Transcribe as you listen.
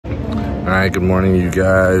Alright, good morning you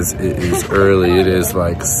guys. It is early. It is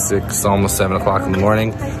like 6, almost 7 o'clock in the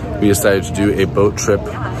morning. We decided to do a boat trip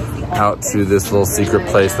out to this little secret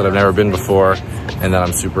place that I've never been before and that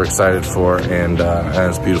I'm super excited for, and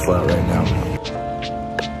it's beautiful out right now.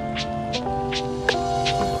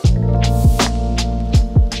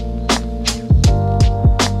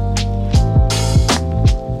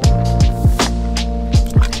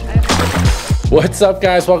 What's up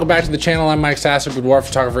guys, welcome back to the channel. I'm Mike Sasser, boudoir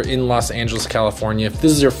photographer in Los Angeles, California. If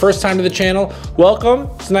this is your first time to the channel, welcome.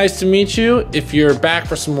 It's nice to meet you. If you're back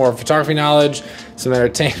for some more photography knowledge, some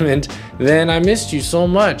entertainment, then I missed you so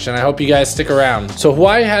much and I hope you guys stick around. So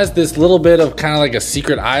Hawaii has this little bit of kind of like a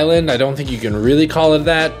secret island. I don't think you can really call it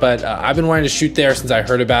that, but I've been wanting to shoot there since I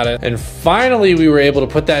heard about it. And finally we were able to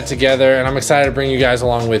put that together and I'm excited to bring you guys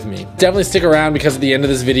along with me. Definitely stick around because at the end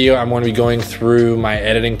of this video, I'm going to be going through my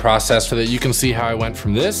editing process so that you can see how I went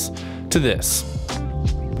from this to this.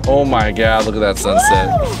 Oh my God, look at that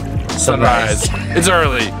sunset. Sunrise. It's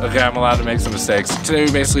early. Okay, I'm allowed to make some mistakes. Today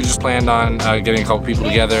we basically just planned on getting a couple people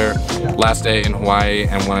together. Last day in Hawaii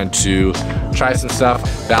and wanted to try some stuff.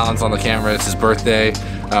 Balance on the camera, it's his birthday.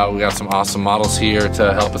 We got some awesome models here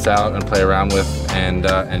to help us out and play around with and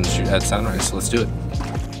shoot at sunrise, so let's do it.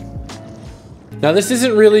 Now this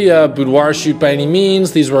isn't really a boudoir shoot by any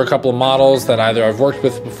means. These were a couple of models that either I've worked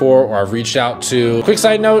with before or I've reached out to. Quick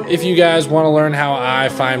side note, if you guys want to learn how I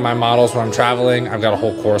find my models when I'm traveling, I've got a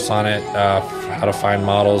whole course on it, how to find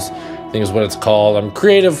models, I think is what it's called. I'm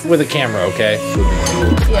creative with a camera, okay?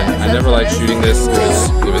 Yeah, I never like shooting this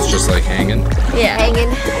if it's just like hanging. Yeah, hanging.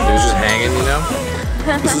 If it's just hanging, you know?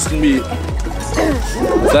 Is this gonna be,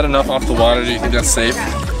 is that enough off the water? Do you think that's safe?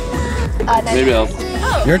 Maybe I'll.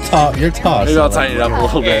 You're tall. Maybe I'll tighten it up a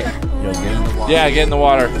little bit. Yeah, get in the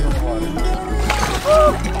water.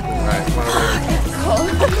 Alright, come on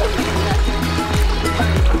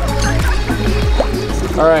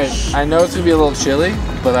over. Alright, I know it's gonna be a little chilly,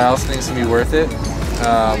 but I also think it's gonna be worth it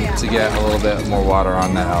to get a little bit more water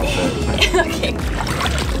on that outfit. Okay.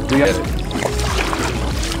 We got it.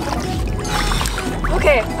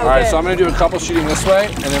 Okay. Alright, so I'm gonna do a couple shooting this way,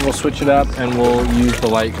 and then we'll switch it up and we'll use the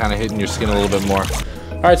light kind of hitting your skin a little bit more.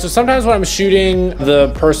 All right, so sometimes when I'm shooting,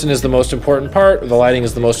 the person is the most important part, or the lighting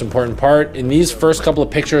is the most important part. In these first couple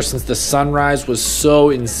of pictures, since the sunrise was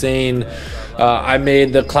so insane, I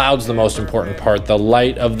made the clouds the most important part, the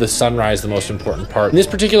light of the sunrise the most important part. In this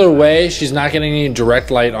particular way, she's not getting any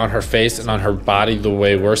direct light on her face and on her body the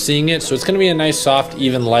way we're seeing it, so it's gonna be a nice, soft,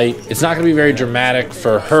 even light. It's not gonna be very dramatic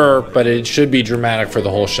for her, but it should be dramatic for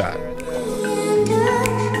the whole shot.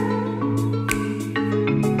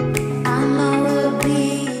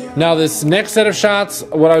 Now this next set of shots,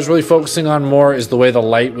 what I was really focusing on more is the way the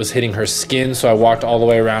light was hitting her skin, so I walked all the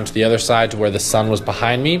way around to the other side to where the sun was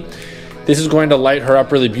behind me. This is going to light her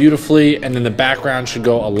up really beautifully, and then the background should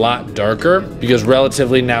go a lot darker because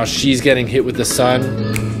relatively now she's getting hit with the sun.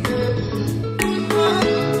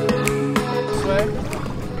 This way.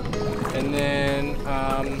 And then,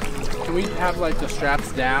 can we have like the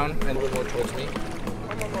straps down and a little more towards me?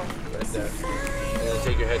 Right there. And then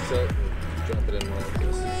take your head tilt and drop it in like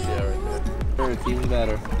this. Yeah, right there. It's even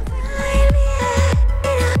better.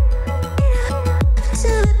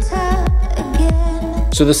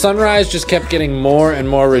 So the sunrise just kept getting more and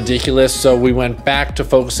more ridiculous, so we went back to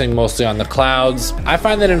focusing mostly on the clouds. I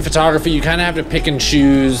find that in photography, you kind of have to pick and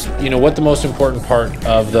choose, you know, what the most important part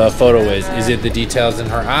of the photo is. Is it the details in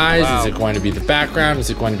her eyes? Wow. Is it going to be the background? Is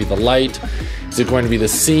it going to be the light? Is it going to be the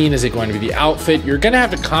scene? Is it going to be the outfit? You're going to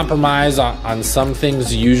have to compromise on some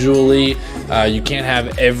things usually. You can't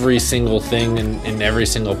have every single thing in every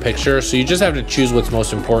single picture, so you just have to choose what's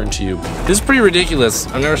most important to you. This is pretty ridiculous.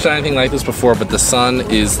 I've never shot anything like this before, but the sun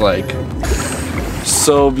is like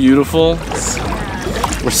so beautiful.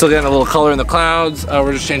 We're still getting a little color in the clouds.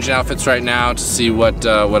 We're just changing outfits right now to see what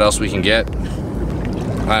else we can get.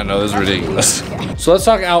 I don't know, this is ridiculous. So let's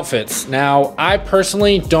talk outfits. Now, I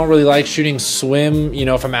personally don't really like shooting swim. You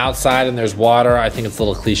know, if I'm outside and there's water, I think it's a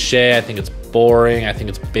little cliche. I think it's boring. I think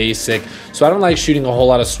it's basic. So I don't like shooting a whole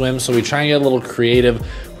lot of swim. So we try and get a little creative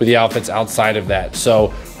with the outfits outside of that. So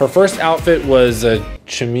her first outfit was a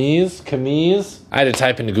camise. I had to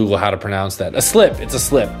type into Google how to pronounce that. A slip, it's a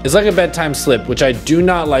slip. It's like a bedtime slip, which I do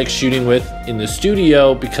not like shooting with in the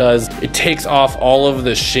studio because it takes off all of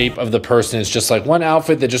the shape of the person. It's just like one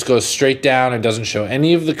outfit that just goes straight down and doesn't show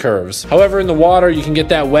any of the curves. However, in the water, you can get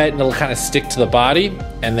that wet and it'll kind of stick to the body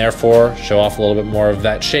and therefore show off a little bit more of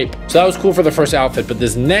that shape. So that was cool for the first outfit, but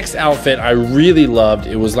this next outfit I really loved.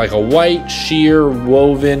 It was like a white, sheer,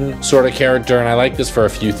 woven sort of character, and I like this for a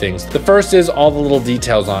few things. The first is all the little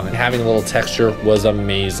details on it, having a little texture was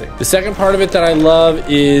amazing. The second part of it that I love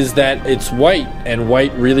is that it's white, and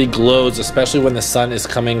white really glows, especially when the sun is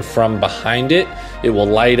coming from behind it. It will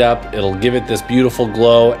light up, it'll give it this beautiful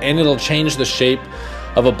glow, and it'll change the shape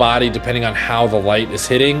of a body depending on how the light is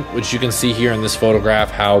hitting, which you can see here in this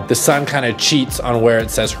photograph how the sun kind of cheats on where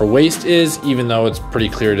it says her waist is, even though it's pretty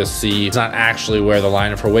clear to see it's not actually where the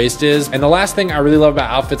line of her waist is. And the last thing I really love about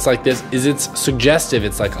outfits like this is it's suggestive.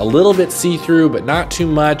 It's like a little bit see-through, but not too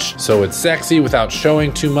much, so it's sexy without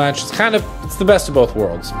showing too much. It's the best of both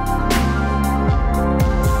worlds.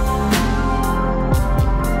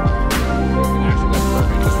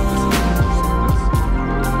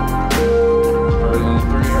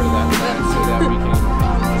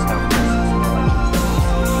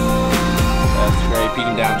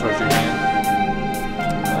 Peeking down towards your hand.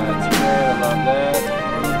 That's great, I love that.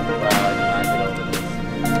 Wow, I cannot get over this.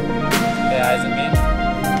 Hey, eyes at me.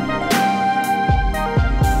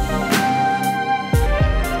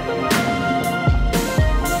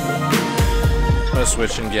 I'm gonna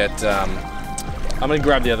switch and get, I'm gonna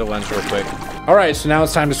grab the other lens real quick. All right, so now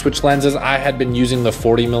it's time to switch lenses. I had been using the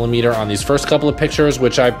 40mm on these first couple of pictures,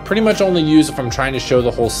 which I pretty much only use if I'm trying to show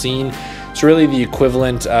the whole scene. It's really the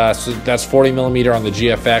equivalent, so that's 40mm on the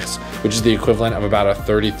GFX, which is the equivalent of about a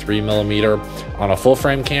 33mm on a full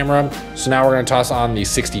frame camera. So now we're gonna toss on the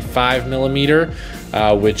 65mm,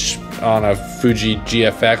 which on a Fuji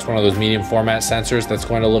GFX, one of those medium format sensors, that's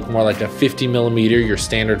going to look more like a 50mm, your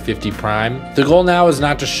standard 50 prime. The goal now is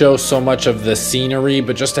not to show so much of the scenery,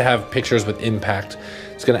 but just to have pictures with impact.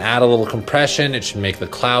 It's gonna add a little compression. It should make the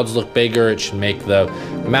clouds look bigger. It should make the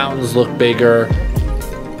mountains look bigger.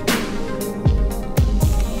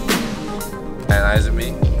 And eyes at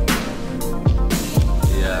me.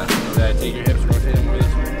 Yeah. Okay, take your hips, rotate them waist.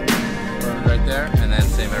 Right there, and then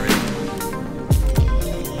same everything.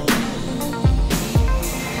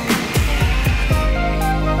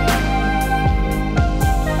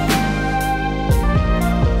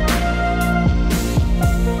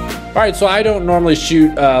 All right, so I don't normally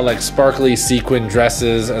shoot like sparkly sequin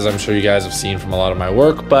dresses, as I'm sure you guys have seen from a lot of my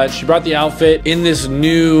work, but she brought the outfit in this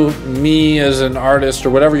new me as an artist, or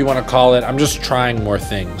whatever you want to call it. I'm just trying more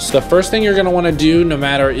things. The first thing you're gonna wanna do, no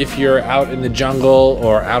matter if you're out in the jungle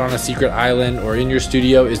or out on a secret island or in your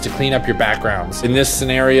studio, is to clean up your backgrounds. In this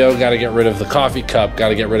scenario, gotta get rid of the coffee cup,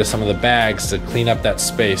 gotta get rid of some of the bags to clean up that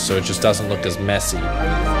space so it just doesn't look as messy.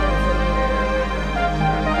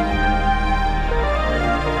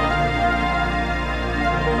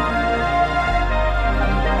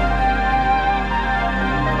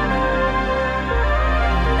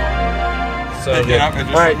 So good. All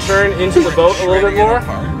right, turn into the boat a little bit more.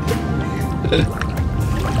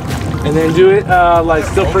 And then do it like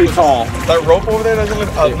still pretty tall. That rope over there doesn't look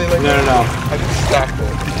ugly like that? No. I just stacked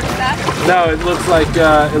it. No, it looks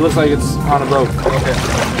like it's on a rope. Okay.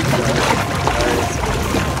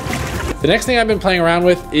 The next thing I've been playing around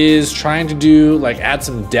with is trying to do add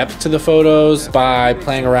some depth to the photos by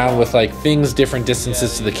playing around with things different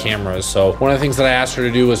distances to the cameras. So one of the things that I asked her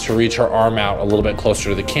to do was to reach her arm out a little bit closer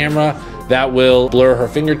to the camera. That will blur her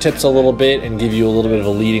fingertips a little bit and give you a little bit of a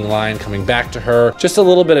leading line coming back to her. Just a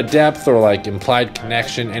little bit of depth or implied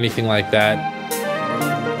connection, anything like that.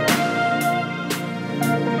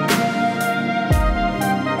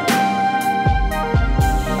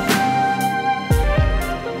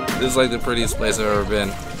 This is the prettiest place I've ever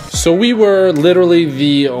been. So we were literally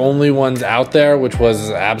the only ones out there, which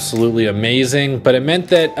was absolutely amazing, but it meant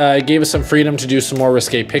that it gave us some freedom to do some more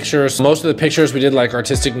risque pictures. Most of the pictures we did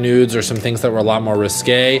artistic nudes or some things that were a lot more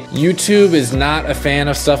risque. YouTube is not a fan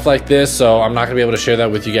of stuff like this, so I'm not gonna be able to share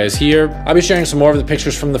that with you guys here. I'll be sharing some more of the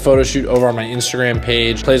pictures from the photo shoot over on my Instagram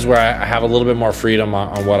page, places where I have a little bit more freedom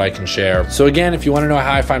on what I can share. So again, if you wanna know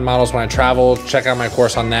how I find models when I travel, check out my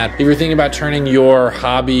course on that. If you're thinking about turning your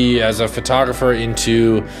hobby as a photographer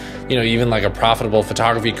into even a profitable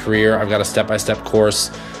photography career, I've got a step-by-step course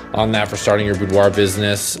on that for starting your boudoir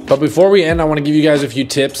business. But before we end, I want to give you guys a few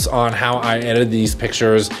tips on how I edited these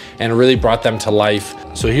pictures and really brought them to life.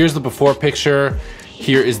 So here's the before picture,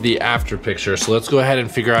 here is the after picture. So let's go ahead and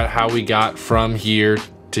figure out how we got from here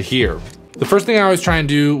to here. The first thing I always try and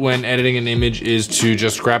do when editing an image is to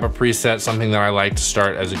just grab a preset, something that I like to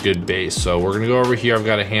start as a good base. So we're gonna go over here, I've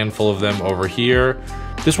got a handful of them over here.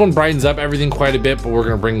 This one brightens up everything quite a bit, but we're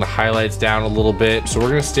gonna bring the highlights down a little bit. So we're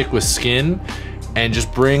gonna stick with skin and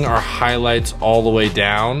just bring our highlights all the way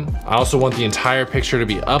down. I also want the entire picture to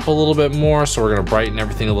be up a little bit more, so we're gonna brighten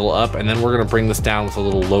everything a little up, and then we're gonna bring this down with a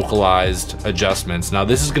little localized adjustments. Now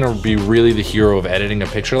this is gonna be really the hero of editing a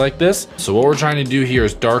picture like this. So what we're trying to do here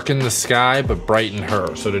is darken the sky, but brighten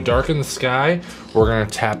her. So to darken the sky, we're gonna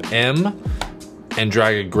tap M, and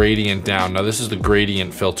drag a gradient down. Now this is the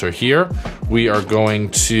gradient filter here. We are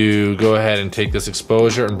going to go ahead and take this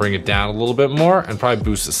exposure and bring it down a little bit more and probably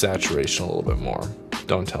boost the saturation a little bit more.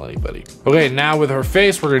 Don't tell anybody. Okay, now with her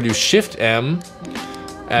face, we're gonna do Shift M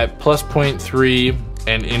at plus 0.3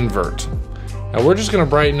 and invert. Now we're just gonna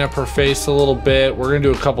brighten up her face a little bit. We're gonna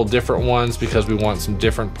do a couple different ones because we want some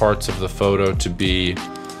different parts of the photo to be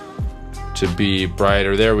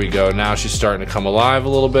brighter. There we go. Now she's starting to come alive a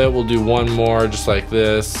little bit. We'll do one more just like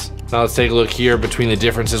this. Now let's take a look here between the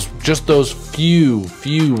differences. Just those few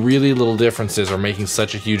really little differences are making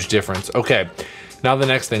such a huge difference. Okay, now the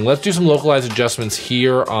next thing, let's do some localized adjustments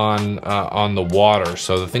here on the water.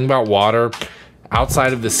 So the thing about water,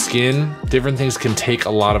 outside of the skin, different things can take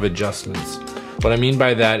a lot of adjustments. What I mean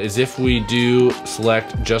by that is if we do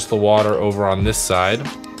select just the water over on this side,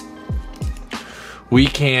 we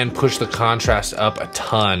can push the contrast up a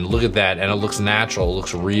ton. Look at that, and it looks natural, it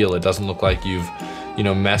looks real. It doesn't look like you've, you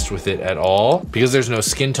know, messed with it at all. Because there's no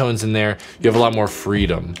skin tones in there, you have a lot more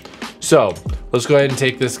freedom. So let's go ahead and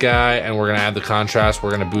take this guy and we're gonna add the contrast.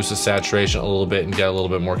 We're gonna boost the saturation a little bit and get a little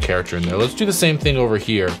bit more character in there. Let's do the same thing over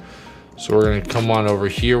here. So we're gonna come on over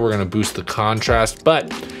here, we're gonna boost the contrast,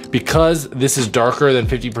 but because this is darker than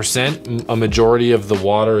 50%, a majority of the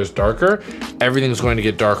water is darker, everything's going to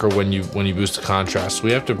get darker when you boost the contrast. So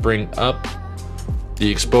we have to bring up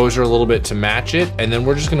the exposure a little bit to match it, and then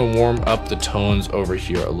we're just gonna warm up the tones over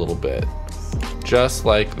here a little bit. Just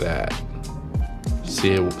like that.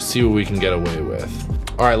 See what we can get away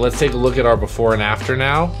with. All right, let's take a look at our before and after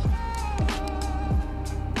now.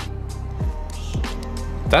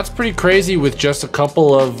 That's pretty crazy with just a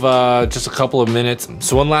couple of minutes.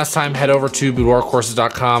 So one last time, head over to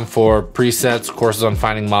boudoircourses.com for presets, courses on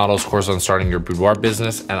finding models, courses on starting your boudoir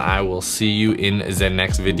business, and I will see you in the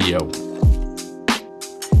next video.